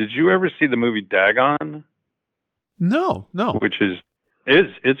aside, did you ever see the movie Dagon? No. Which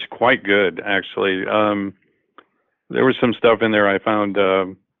it's quite good, actually. There was some stuff in there I found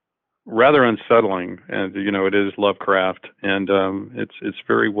rather unsettling, and it is Lovecraft, and it's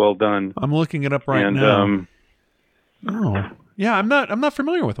very well done. I'm looking it up right now. Oh, yeah, I'm not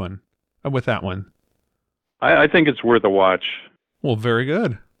familiar with that one. I think it's worth a watch. Well, very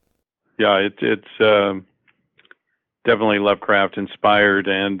good. Yeah, it's definitely Lovecraft inspired,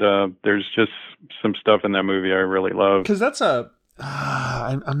 and there's just some stuff in that movie I really love. Because that's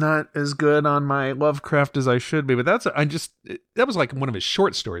I'm not as good on my Lovecraft as I should be, but that was like one of his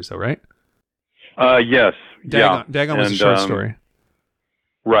short stories, though, right? Yes. Dagon was a short story.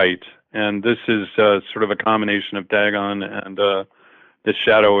 Right, and this is sort of a combination of Dagon and The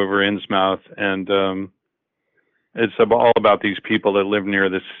Shadow over Innsmouth, and it's all about these people that live near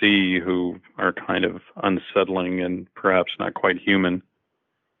the sea who are kind of unsettling and perhaps not quite human.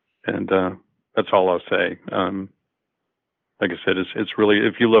 And that's all I'll say. Like I said, it's really,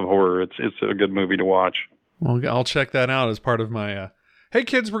 if you love horror, it's a good movie to watch. Well, I'll check that out as part of my. Hey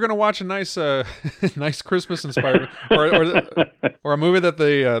kids, we're gonna watch a nice Christmas inspired or a movie that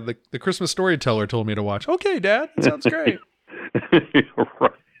the Christmas storyteller told me to watch. Okay, Dad, that sounds great.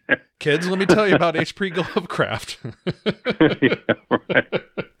 Right. Kids, let me tell you about H.P. Lovecraft. Yeah, right.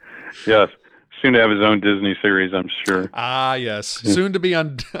 Yes. soon to have his own Disney series, I'm sure. Ah, yes. Soon to be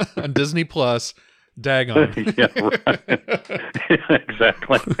on on Disney Plus. Daggone. Yeah, right.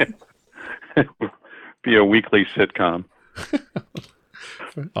 Exactly. Be a weekly sitcom.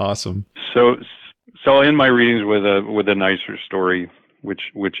 Awesome. So I'll end my readings with a nicer story,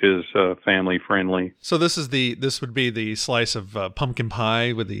 which is family friendly. So this would be the slice of pumpkin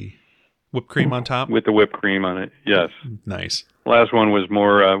pie with the whipped cream on top. With the whipped cream on it, yes. Nice. Last one was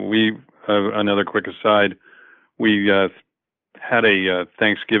more. Another quick aside. We had a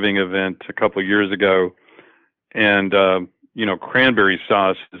Thanksgiving event a couple of years ago, and cranberry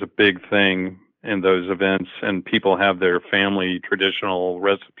sauce is a big thing in those events, and people have their family traditional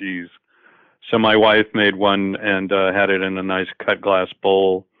recipes. So my wife made one and had it in a nice cut glass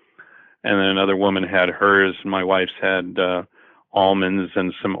bowl, and then another woman had hers, and my wife's had almonds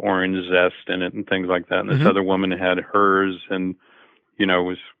and some orange zest in it and things like that. And this other woman had hers, and it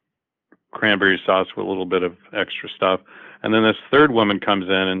was cranberry sauce with a little bit of extra stuff. And then this third woman comes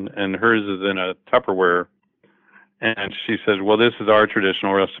in, and hers is in a Tupperware. And she says, well, this is our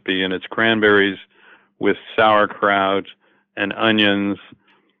traditional recipe, and it's cranberries with sauerkraut and onions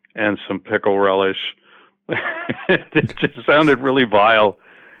and some pickle relish. It just sounded really vile.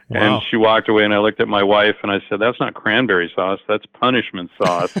 Wow. And she walked away, and I looked at my wife, and I said, that's not cranberry sauce. That's punishment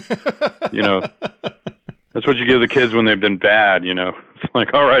sauce. That's what you give the kids when they've been bad, It's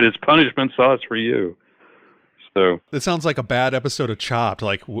like, all right, it's punishment sauce for you. So it sounds like a bad episode of Chopped.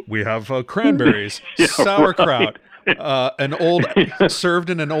 Like we have cranberries, sauerkraut, an old served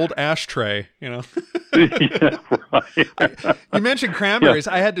in an old ashtray. Yeah, right. You mentioned cranberries.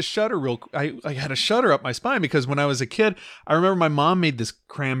 Yeah. I had to shudder I had to shudder up my spine because when I was a kid, I remember my mom made this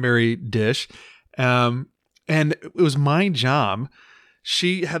cranberry dish, and it was my job.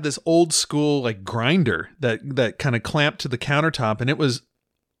 She had this old school like grinder that kind of clamped to the countertop, and it was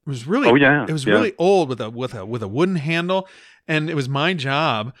really really old with a wooden handle, and it was my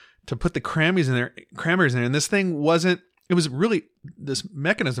job to put the cranberries in there, and this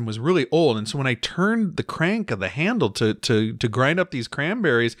mechanism was really old, and so when I turned the crank of the handle to grind up these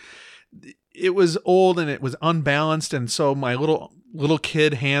cranberries, it was old and it was unbalanced, and so my little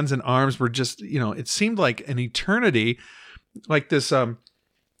kid hands and arms were just, it seemed like an eternity, like this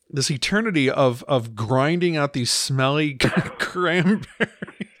eternity of grinding out these smelly cranberries.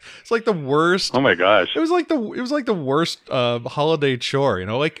 It's like the worst. Oh my gosh! It was like the worst holiday chore.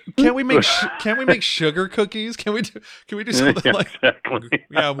 Like can't we make sugar cookies? Can we do something like exactly?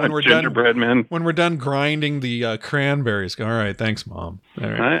 Yeah, when we're gingerbread men. When we're done grinding the cranberries. All right, thanks, Mom. All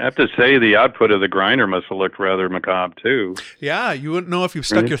right. I have to say the output of the grinder must have looked rather macabre too. Yeah, you wouldn't know if you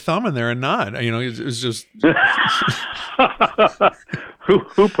stuck your thumb in there or not. It was just.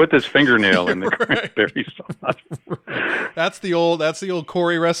 Who put this fingernail in the cranberry sauce? That's the old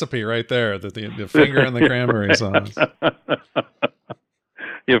Corey recipe right there. The finger in the cranberry sauce.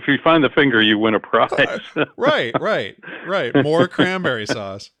 If you find the finger, you win a prize. Right. More cranberry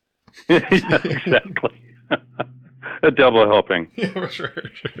sauce. Yeah, exactly. A double helping. Yeah, sure.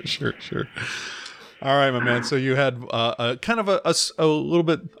 All right, my man. So you had a kind of a little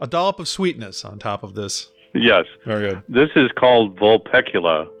bit, a dollop of sweetness on top of this. Yes. Very good. This is called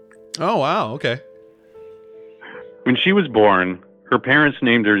Vulpecula. Oh, wow. Okay. When she was born, her parents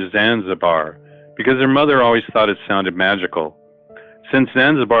named her Zanzibar because her mother always thought it sounded magical. Since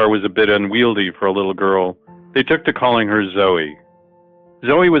Zanzibar was a bit unwieldy for a little girl, they took to calling her Zoe.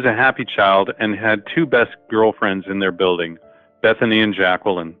 Zoe was a happy child and had two best girlfriends in their building, Bethany and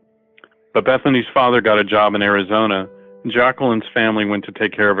Jacqueline. But Bethany's father got a job in Arizona, and Jacqueline's family went to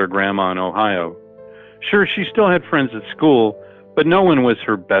take care of her grandma in Ohio. Sure, she still had friends at school, but no one was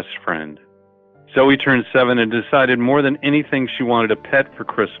her best friend. Zoe turned 7 and decided more than anything she wanted a pet for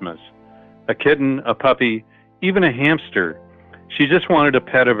Christmas. A kitten, a puppy, even a hamster. She just wanted a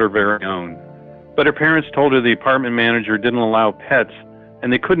pet of her very own. But her parents told her the apartment manager didn't allow pets,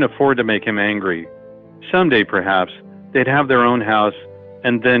 and they couldn't afford to make him angry. Someday, perhaps, they'd have their own house,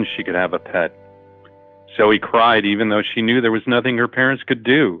 and then she could have a pet. Zoe cried, even though she knew there was nothing her parents could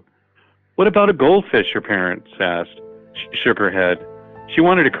do. What about a goldfish, her parents asked. She shook her head. She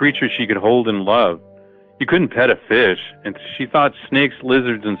wanted a creature she could hold and love. You couldn't pet a fish, and she thought snakes,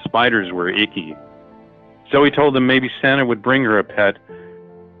 lizards, and spiders were icky. Zoe told them maybe Santa would bring her a pet,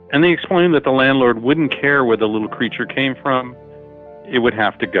 and they explained that the landlord wouldn't care where the little creature came from. It would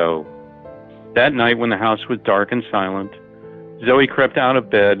have to go. That night, when the house was dark and silent, Zoe crept out of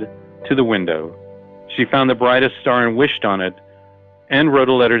bed to the window. She found the brightest star and wished on it, and wrote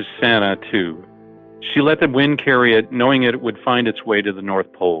a letter to Santa, too. She let the wind carry it, knowing it would find its way to the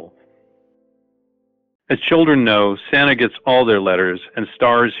North Pole. As children know, Santa gets all their letters, and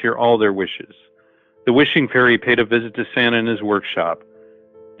stars hear all their wishes. The wishing fairy paid a visit to Santa in his workshop.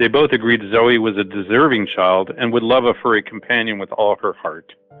 They both agreed Zoe was a deserving child and would love a furry companion with all her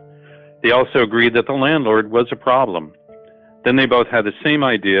heart. They also agreed that the landlord was a problem. Then they both had the same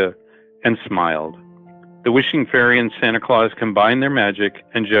idea and smiled. The wishing fairy and Santa Claus combined their magic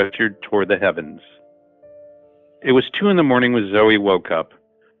and gestured toward the heavens. It was 2 a.m. when Zoe woke up.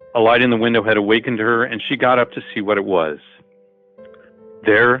 A light in the window had awakened her, and she got up to see what it was.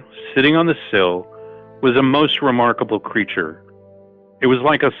 There, sitting on the sill, was a most remarkable creature. It was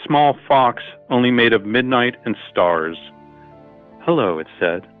like a small fox, only made of midnight and stars. "Hello," it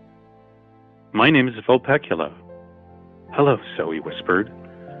said. "My name is Vulpecula." "Hello," Zoe whispered.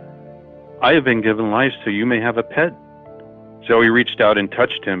 "I have been given life so you may have a pet." Zoe reached out and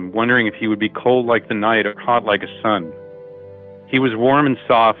touched him, wondering if he would be cold like the night or hot like a sun. He was warm and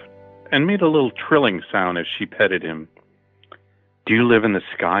soft and made a little trilling sound as she petted him. "Do you live in the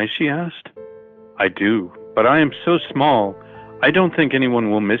sky?" she asked. "I do, but I am so small, I don't think anyone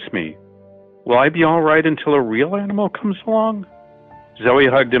will miss me. Will I be all right until a real animal comes along?" Zoe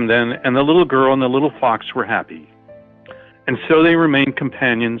hugged him then, and the little girl and the little fox were happy. And so they remained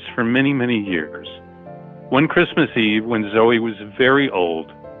companions for many, many years. One Christmas Eve, when Zoe was very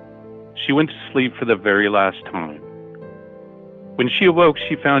old, she went to sleep for the very last time. When she awoke,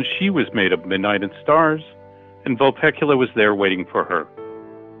 she found she was made of midnight and stars, and Vulpecula was there waiting for her.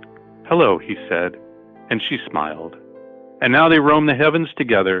 "Hello," he said, and she smiled. And now they roam the heavens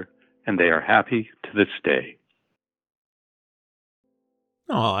together, and they are happy to this day.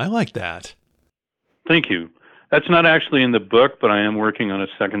 Oh, I like that. Thank you. That's not actually in the book, but I am working on a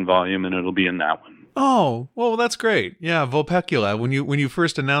second volume, and it'll be in that one. Oh, well, that's great. Yeah, Vulpecula. When you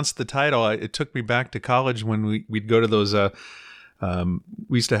first announced the title, it took me back to college when we'd go to those.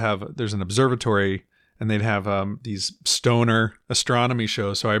 We used to have. There's an observatory, and they'd have these stoner astronomy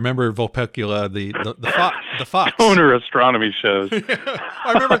shows. So I remember Vulpecula, the fox. Stoner astronomy shows. Yeah,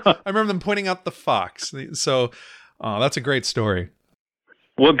 I remember them pointing out the fox. So that's a great story.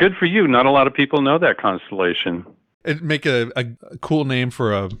 Well, good for you. Not a lot of people know that constellation. It'd make a cool name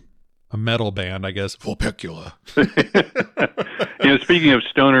for a metal band, I guess. Vulpecula. Speaking of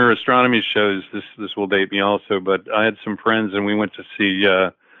stoner astronomy shows, this will date me also, but I had some friends and we went to see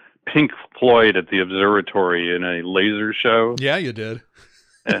Pink Floyd at the observatory in a laser show. Yeah, you did.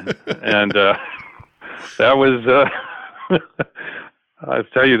 and that was, I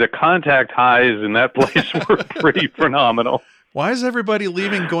tell you, the contact highs in that place were pretty phenomenal. Why is everybody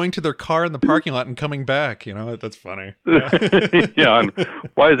leaving, going to their car in the parking lot and coming back? That's funny. Yeah, and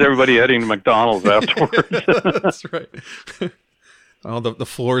why is everybody heading to McDonald's afterwards? That's right. Oh, the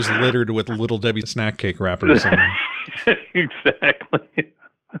floor is littered with Little Debbie snack cake wrappers. Exactly.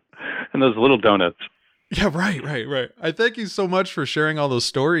 And those little donuts. Yeah, right. I thank you so much for sharing all those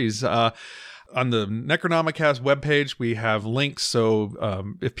stories. On the Necronomicast webpage, we have links,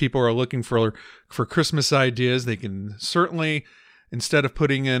 so if people are looking for Christmas ideas, they can certainly, instead of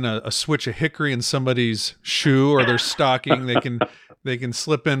putting in a switch of hickory in somebody's shoe or their stocking, they can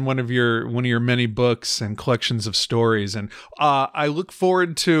slip in one of your many books and collections of stories. And I look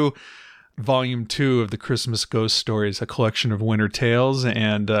forward to Volume 2 of the Christmas Ghost Stories, a collection of winter tales.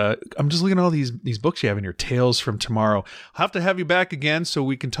 And I'm just looking at all these books you have in your Tales from Tomorrow. I'll have to have you back again so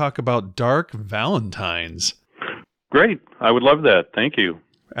we can talk about Dark Valentines. Great. I would love that. Thank you.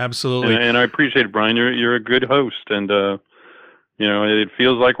 Absolutely. And I appreciate it, Brian. You're a good host. And, it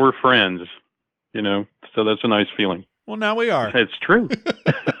feels like we're friends, so that's a nice feeling. Well, now we are. It's true.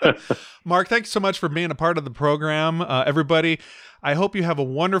 Mark, thanks so much for being a part of the program. Everybody, I hope you have a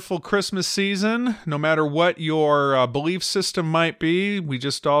wonderful Christmas season, no matter what your belief system might be. We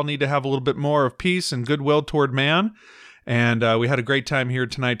just all need to have a little bit more of peace and goodwill toward man. And we had a great time here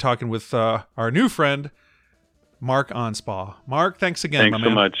tonight talking with our new friend, Mark Onspaw. Mark, thanks again, Thanks so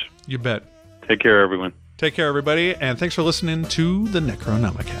much. You bet. Take care, everyone. Take care, everybody. And thanks for listening to the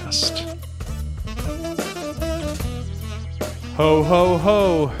Necronomicast. Ho, ho,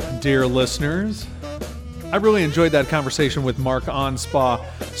 ho, dear listeners. I really enjoyed that conversation with Mark Onspaw.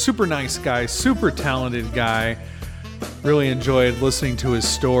 Super nice guy, super talented guy. Really enjoyed listening to his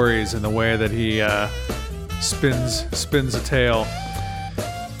stories and the way that he spins a tale.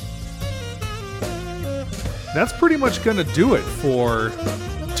 That's pretty much going to do it for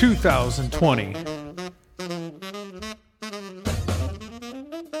 2020.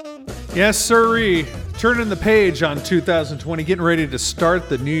 Yes, sirree. Turning the page on 2020, getting ready to start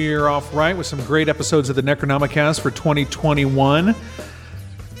the new year off right with some great episodes of the Necronomicast for 2021.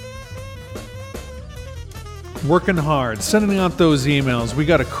 Working hard, sending out those emails. We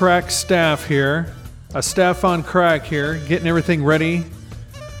got a crack staff here, a staff on crack here, getting everything ready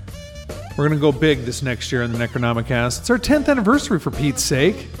We're going to go big this next year in the Necronomicast. It's our 10th anniversary, for Pete's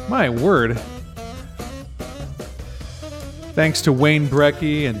sake. My word. Thanks to Wayne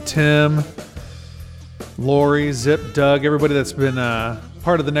Brecky and Tim, Lori, Zip, Doug, everybody that's been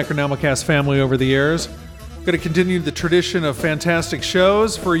part of the Necronomicast family over the years. Going to continue the tradition of fantastic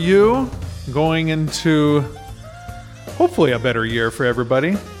shows for you, going into hopefully a better year for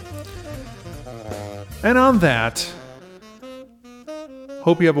everybody. And on that,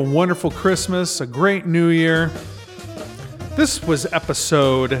 hope you have a wonderful Christmas, a great New Year. This was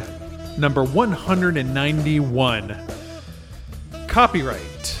episode number 191.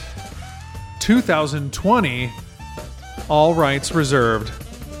 Copyright 2020, all rights reserved.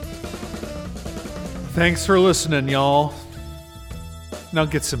 Thanks for listening, y'all. Now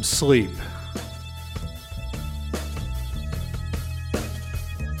get some sleep.